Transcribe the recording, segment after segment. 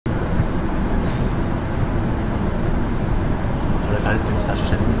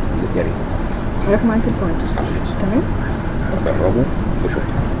حضرتك معاك البوينتر صح؟ تمام؟ جربه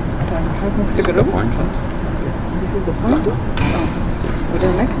وشكرا. طيب حضرتك ممكن تجربه؟ This is a pointer. وده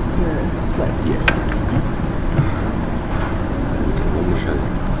next slide.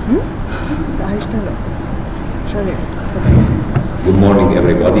 لا هيشتغل. شغال. Good morning,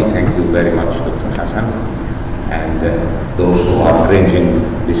 everybody. Thank you very much, Dr. Hesham, and those who are arranging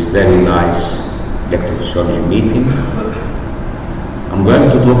this very nice electrophysiology meeting. I'm going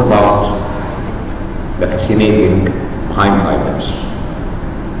to talk about the fascinating Mahaim fibers.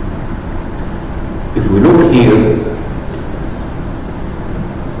 If we look here,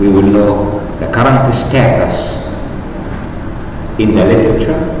 we will know the current status in the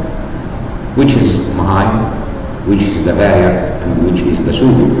literature, which is Mahaim, which is the variant, and which is the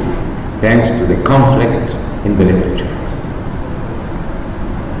pseudo, thanks to the conflict in the literature.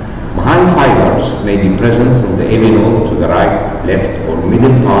 Mahaim fibers may be present from the AV node to the right, left, or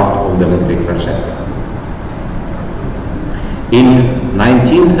middle part of the ventricular septum. In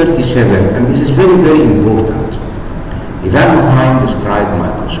 1937, and this is very, very important, Ivan Mahaim described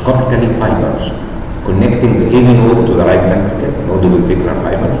microscopically fibers connecting the AV node to the right ventricle, nodoventricular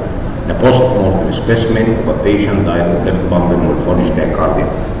fibers, the post-mortem specimen of a patient died of left bundle morphology tachycardia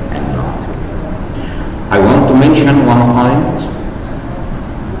and heart. I want to mention one point.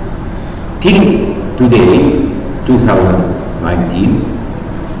 Till today, 2019,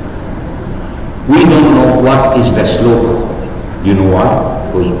 we don't know what is the slow pathway. You know why?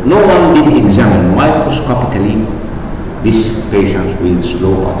 Because no one did examine microscopically these patients with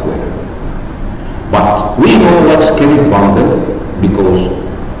slow pathway. But we know what's skeletal bundle because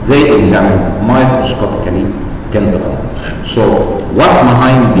they examined microscopically tendon. So what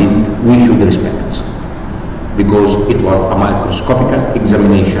Mahaim did, we should respect because it was a microscopical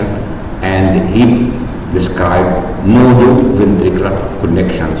examination and he described nodoventricular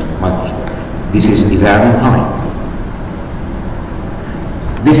connections microscopically. This is Ivan Mahaim.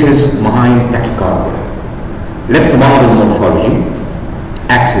 This is Mahaim tachycardia. Left bundle morphology,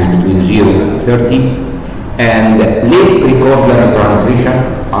 axis between 0 and 30, and late precordial transition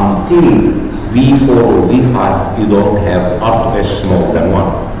until V4 or V5, you don't have R2S smaller than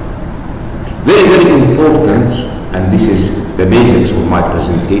 1. Very, very important, and this is the basics of my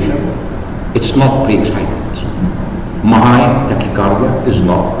presentation, it's not pre-excited. Mahaim tachycardia is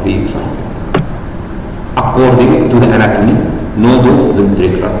not pre-excited. According to the anatomy,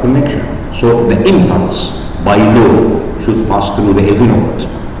 nodoventricular connection. So the impulse by law should pass through the AV node.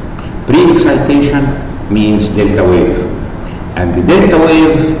 Pre-excitation means delta wave. And the delta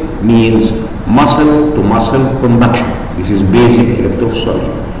wave means muscle-to-muscle conduction. This is basic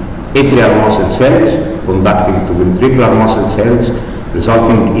electrophysiology. Atrial muscle cells conducting to ventricular muscle cells,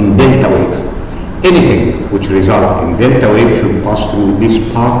 resulting in delta wave. Anything which results in delta wave should pass through this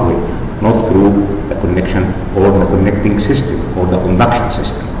pathway, not through the connection or the connecting system or the conduction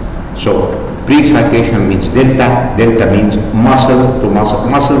system. So pre-excitation means delta, delta means muscle-to-muscle,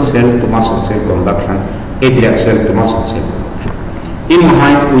 muscle cell-to-muscle cell conduction, atrial cell to muscle cell. In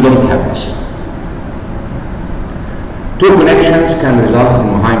Mahaim, we don't have this. Two connections can result in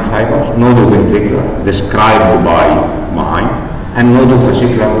Mahaim fibers, nodoventricular, described by Mahaim, and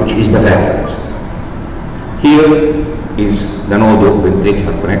nodofascicular, which is the variant. Here is the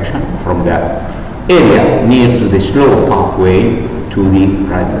nodoventricular connection from the area near to the slow pathway to the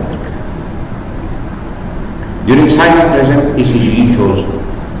right ventricle. During silent present, ECG shows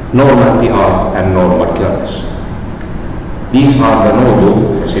normal PR and normal QRS. These are the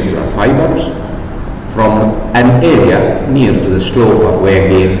nodofascicular fibers from an area near to the slow pathway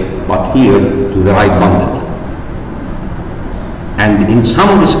again, but here to the right bundle. And in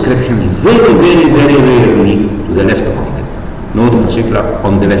some descriptions, very, very, very rarely to the left bundle, nodofascicular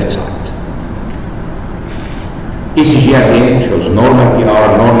on the left side. ECG again shows normal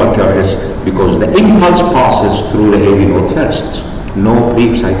PR, normal QRS, because the impulse passes through the AV node first. No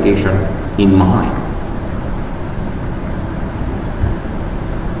pre-excitation in Mahaim.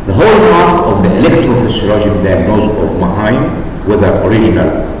 The hallmark of the electrophysiologic diagnosis of Mahaim, whether original,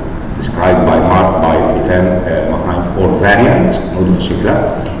 described by Ivan Mahaim, or variant, nodofascicular,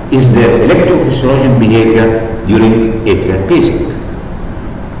 is the electrophysiologic behavior during atrial pacing.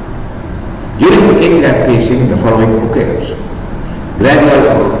 During atrial pacing, the following occurs.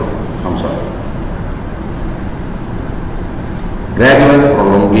 Gradual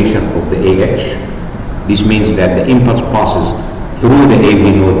prolongation of the AH. This means that the impulse passes through the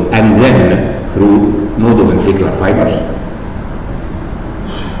AV node and then through nodoventricular fibers.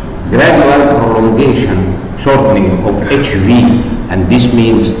 Gradual prolongation, shortening of HV, and this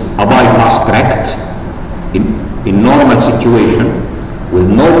means a bypass tract in normal situation, with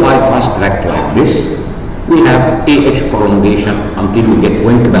no bypass tract like this, we have AH prolongation until we get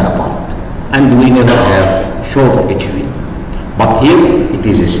Wenckbach point, and we never have short HV. But here it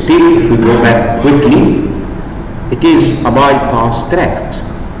is still, if we go back quickly, it is a bypass tract.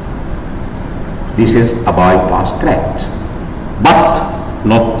 This is a bypass tract, but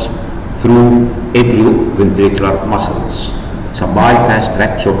not through atrioventricular muscles. It's a bypass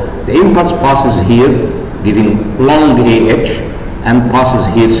tract, so the impulse passes here, giving long AH, and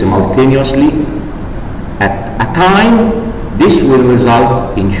passes here simultaneously. At a time, this will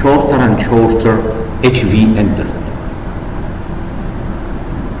result in shorter and shorter HV interval.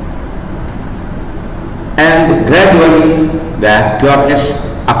 And gradually, the QRS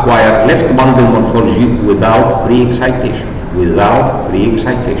acquire left bundle morphology without pre-excitation.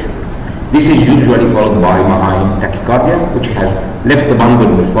 This is usually followed by Mahaim tachycardia, which has left bundle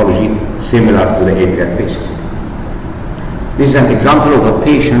morphology similar to the atrial pacing. This is an example of a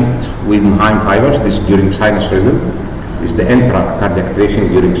patient with Mahaim fibers. This is during sinus rhythm. This is the intracardiac tracing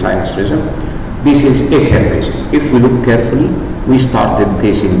during sinus rhythm. This is atrial pacing. If we look carefully, we started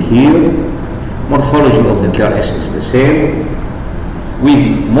pacing here. Morphology of the QRS is the same.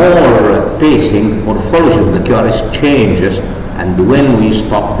 With more pacing, morphology of the QRS changes, and when we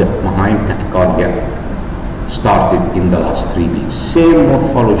stop, the Mahaim tachycardia started in the last 3 beats. Same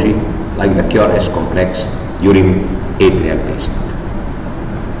morphology like the QRS complex during atrial pacing.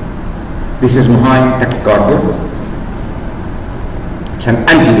 This is Mahaim tachycardia. It's an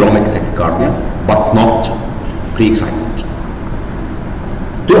antidromic tachycardia, but not pre-excited.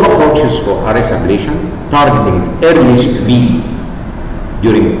 Two approaches for RF ablation, targeting earliest V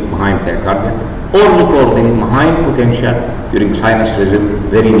during Mahaim tachycardia, or recording Mahaim potential during sinus rhythm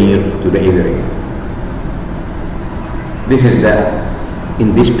very near to the atrium. This is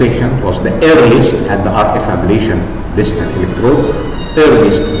in this patient was the earliest at the RF ablation distal electrode,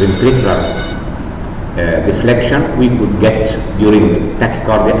 earliest ventricular deflection we could get during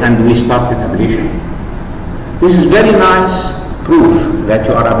tachycardia, and we started ablation. This is very nice proof that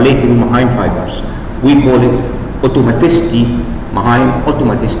you are ablating Mahaim fibers. We call it automaticity, Mahaim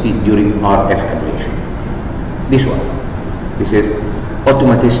automaticity during RF ablation. This one. This is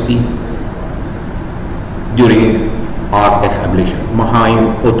automaticity during RF ablation,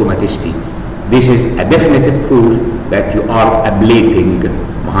 Mahaim automaticity. This is a definitive proof that you are ablating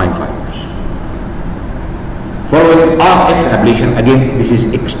Mahaim fibers. Following RF ablation, again, this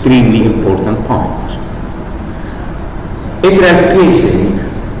is extremely important point. Atrial pacing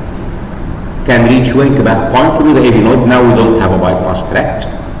can reach Wenckbach point through the AV node. Now we don't have a bypass tract.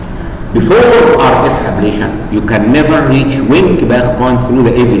 Before RF ablation, you can never reach Wenckbach point through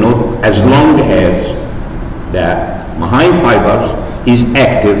the AV node as long as the Mahaim fibers is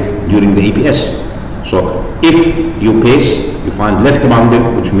active during the APS. So if you pace, you find left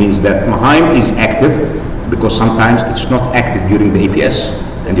bundle, which means that Mahaim is active, because sometimes it's not active during the APS,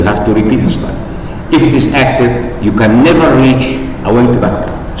 and you have to repeat this time. If it is active, you can never reach a Wenckbach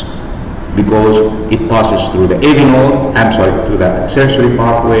point, because it passes through the AV node, through the accessory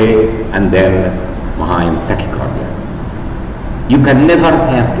pathway, and then Mahaim tachycardia. You can never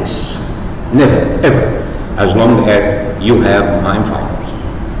have this, never, ever, as long as you have Mahaim fibers.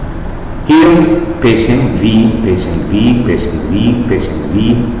 Here, pacing V, pacing V, pacing V, pacing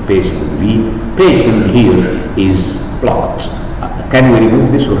V, pacing V, pacing here is blocked. Can we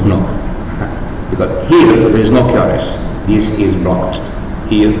remove this or no? Because here there is no QRS. This is blocked.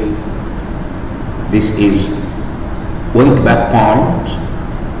 Here, this is Wenckbach point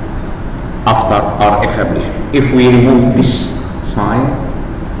after RF ablation. If we remove this sign,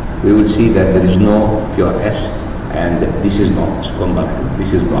 we will see that there is no QRS, and this is not conducted.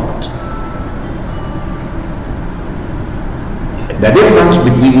 This is blocked. The difference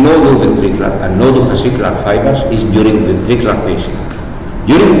between nodoventricular and nodofascicular fibers is during ventricular pacing.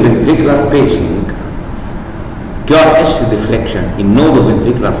 During ventricular pacing, QRS deflection in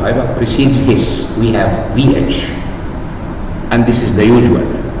nodoventricular fiber precedes His. We have VH, and this is the usual.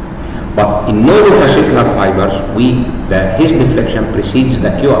 But in nodofascicular fibers, the His deflection precedes the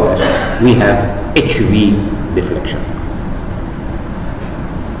QRS. We have HV deflection.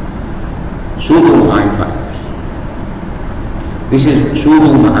 Pseudo-Mahaim fibers. This is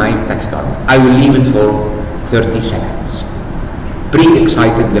pseudo-Mahaim tachycardia. I will leave it for 30 seconds.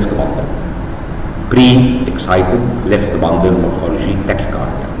 Pre-excited left bundle. Pre-excited left bundle morphology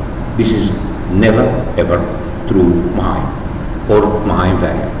tachycardia. This is never ever true Mahaim or Mahaim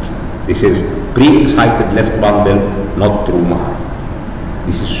variant. This is pre-excited left bundle, not true Mahaim.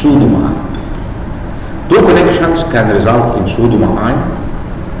 This is pseudo-Mahaim. Two connections can result in pseudo-Mahaim.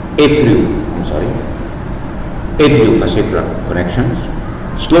 Atriofascicular connections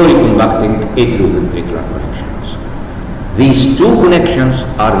slowly conducting atrioventricular connections. These two connections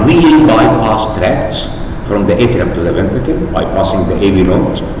are real bypass tracts from the atrium to the ventricle, bypassing the AV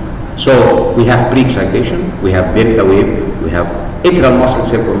node. So we have pre-excitation, we have delta wave, we have atrial muscle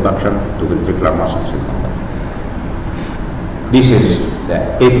cell conduction to ventricular muscle cell conduction. This is the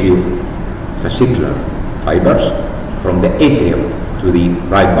atriofascicular fibers from the atrium to the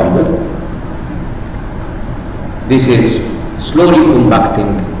right bundle. This is slowly conducting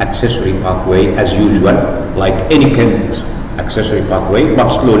accessory pathway as usual, like any Kent accessory pathway, but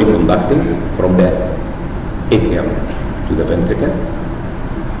slowly conducting from the atrium to the ventricle.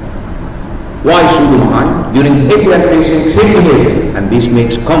 Why Paseudomahiam? During atrial pacing, same behavior, and this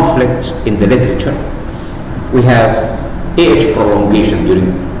makes conflicts in the literature. We have AH prolongation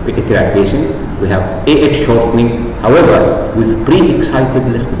during atrial pacing, we have AH shortening, however, with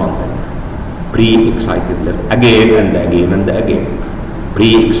pre-excited left bundle. Pre-excited left, again and again and again.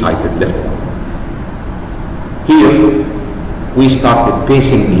 Pre-excited left bundle. Here, we started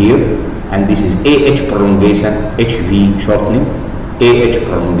pacing here, and this is AH prolongation, HV shortening, AH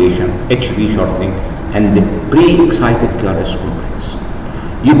prolongation, HV shortening, and the pre-excited QRS complex.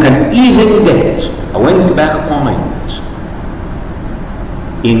 You can even get a wing-back point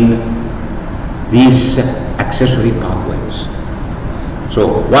in these accessory pathways.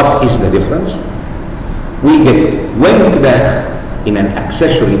 So what is the difference? We get wing-back in an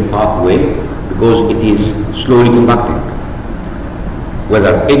accessory pathway because it is slowly conducting,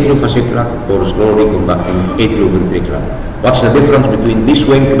 whether atriofascicular or slowly conducting atrioventricular. What's the difference between this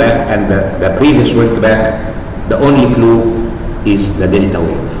wing back and the previous wing back? The only clue is the delta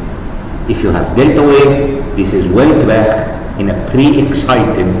wave. If you have delta wave, this is wing back in a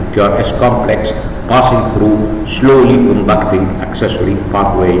pre-excited QRS complex passing through slowly conducting accessory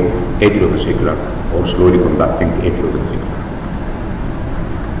pathway atriofascicular or slowly conducting atrioventricular.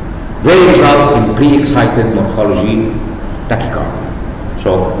 They result in pre-excited morphology tachycardia.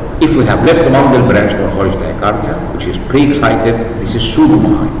 So if we have left bundle branch morphology tachycardia, which is pre-excited, this is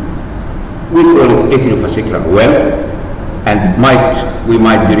Paseudomahiam. We call it atriofascicular well, and we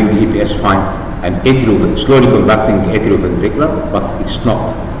might during the EPS find an slowly conducting atrioventricular, but it's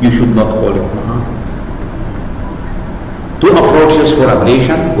not. You should not call it Mahaim. Two approaches for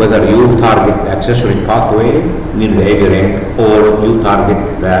ablation, whether you target the accessory pathway near the AV ring or you target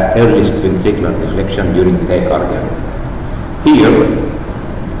the earliest ventricular deflection during tachycardia. Here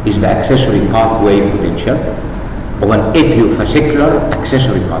is the accessory pathway potential of an atriofascicular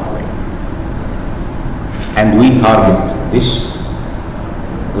accessory pathway. And we target this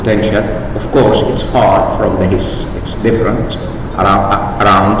potential. Of course, it's far from the His. It's different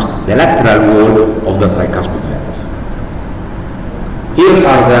around the lateral wall of the tricuspid valve. Here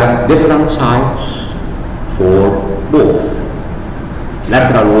are the different sites for both.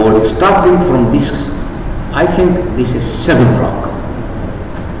 Lateral wall, starting from this, I think this is 7 o'clock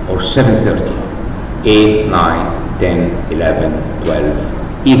or 7:30, 8, 9, 10, 11,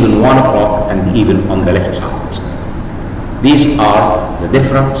 12, even 1 o'clock, and even on the left side. These are the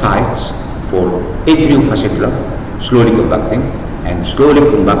different sites for atriofascicular, slowly conducting, and slowly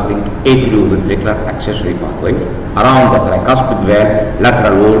conducting atrioventricular accessory pathway around the tricuspid valve,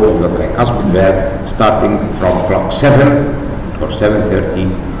 lateral wall of the tricuspid valve, starting from clock 7 or 7:30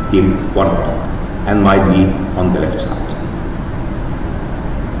 till 1 o'clock, and might be on the left side.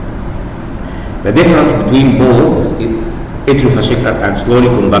 The difference between both atriofascicular and slowly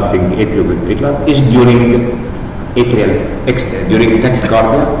conducting atrioventricular is during during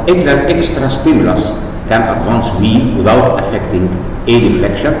tachycardia. Atrial extra stimulus can advance V without affecting A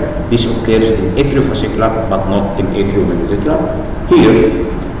deflection. This occurs in atriofascicular but not in atrioventricular. Here,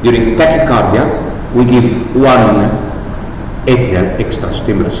 during tachycardia, we give one atrial extra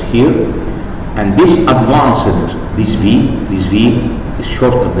stimulus here, and this advanced this V is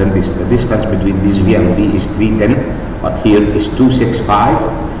shorter than this. The distance between this V and V is 310, but here is 265,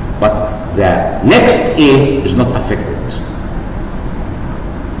 but the next A is not affected.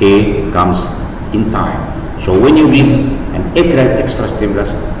 A comes in time. So when you give an atrial extra stimulus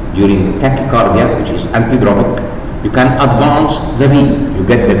during tachycardia, which is antidromic, you can advance the V. You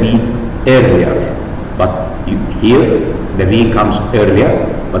get the V earlier, but here the V comes earlier,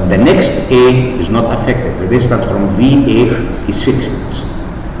 but the next A is not affected. The distance from VA is fixed,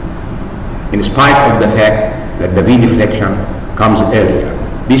 in spite of the fact that the V deflection comes earlier.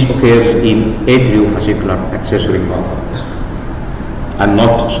 This occurs in atriofascicular accessory pathways and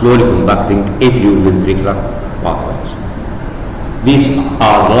not slowly conducting atrioventricular pathways. These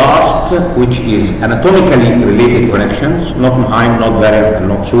are last, which is anatomically related connections, not Mahaim, not variant, and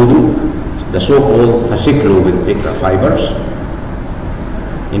not pseudo, the so-called fasciculoventricular fibers.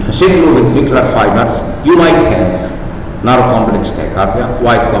 In fasciculoventricular fibers, you might have narrow complex tachycardia,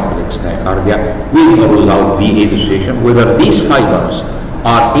 wide complex tachycardia, with or without VA dissociation. Whether these fibers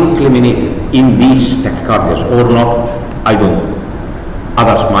are incriminated in these tachycardias or not, I don't know.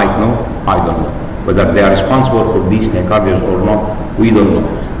 Others might know, I don't know. Whether they are responsible for these tachycardias or not, we don't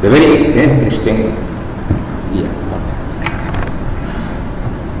know. The very interesting,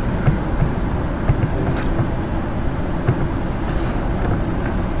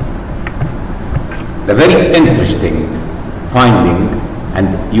 the very interesting finding,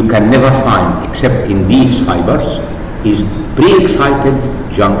 and you can never find except in these fibers, is pre-excited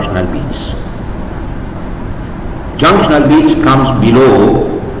junctional beats. Junctional beats comes below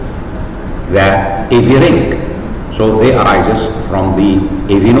the AV ring, so they arises from the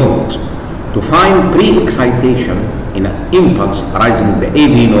AV node. To find pre-excitation in an impulse arising in the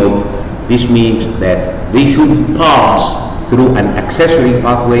AV node, this means that they should pass through an accessory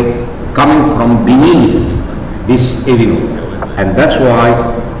pathway coming from beneath this AV node, and that's why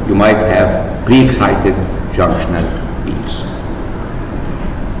you might have pre-excited junctional beats.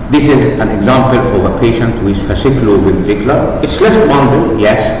 This is an example of a patient with fasciculoventricular. It's left bundle,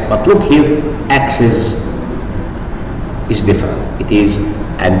 yes, but look here, axis is different. It is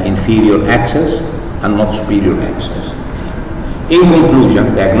an inferior axis and not superior axis. In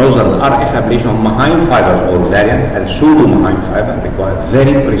conclusion, diagnosis of RF ablation of Mahaim fibers or variant and pseudo-Mahaim fiber require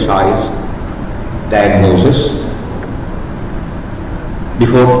very precise diagnosis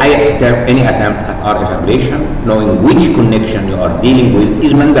before any attempt at RF ablation. Knowing which connection you are dealing with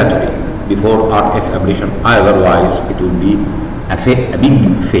is mandatory before RF ablation, otherwise it will be a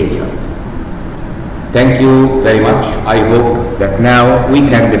big failure. Thank you very much. I hope that now we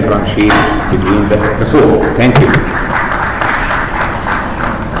can differentiate between the four. Thank you.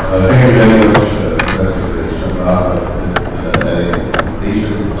 Thank you very much, Professor Hesham Aassar, for this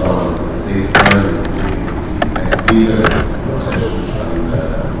presentation on safe next speaker.